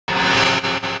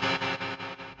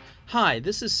Hi,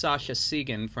 this is Sasha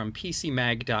Segan from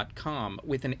PCMag.com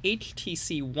with an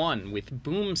HTC One with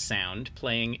boom sound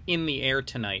playing In the Air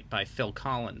Tonight by Phil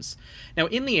Collins. Now,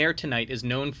 In the Air Tonight is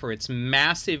known for its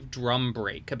massive drum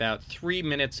break about 3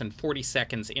 minutes and 40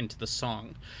 seconds into the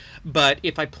song. But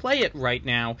if I play it right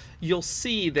now, you'll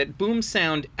see that boom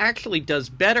sound actually does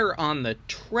better on the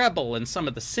treble and some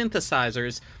of the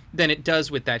synthesizers than it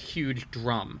does with that huge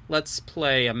drum. Let's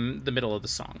play the middle of the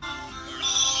song.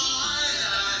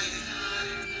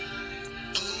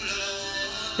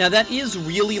 Now that is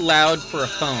really loud for a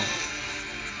phone.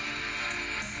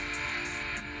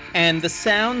 And the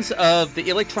sounds of the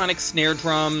electronic snare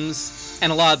drums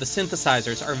and a lot of the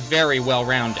synthesizers are very well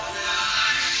rounded.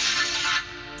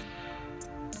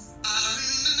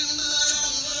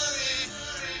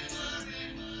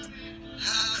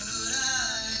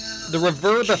 The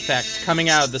reverb effect coming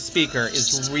out of the speaker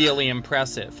is really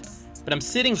impressive. But I'm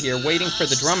sitting here waiting for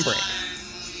the drum break.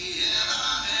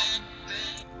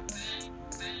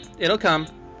 It'll come.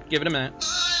 Give it a minute.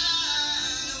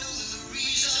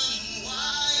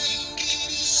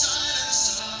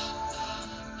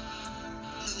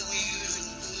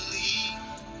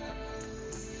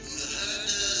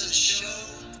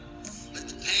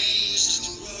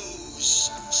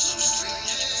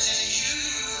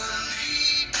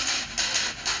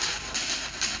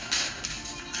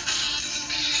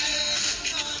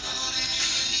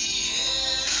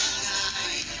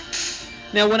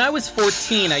 Now, when I was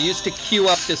 14, I used to cue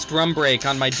up this drum break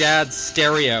on my dad's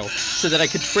stereo so that I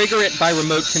could trigger it by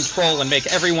remote control and make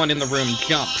everyone in the room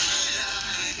jump.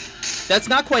 That's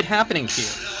not quite happening here.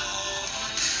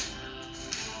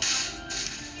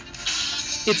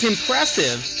 It's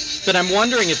impressive, but I'm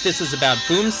wondering if this is about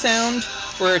boom sound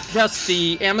or if just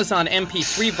the Amazon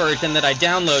MP3 version that I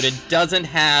downloaded doesn't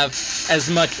have as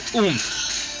much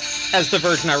oomph as the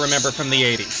version I remember from the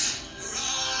 80s.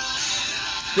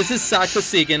 This is Sasha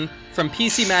Segan from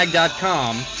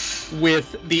PCMag.com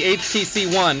with the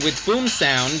HTC One with boom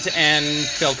sound and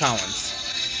Phil Collins.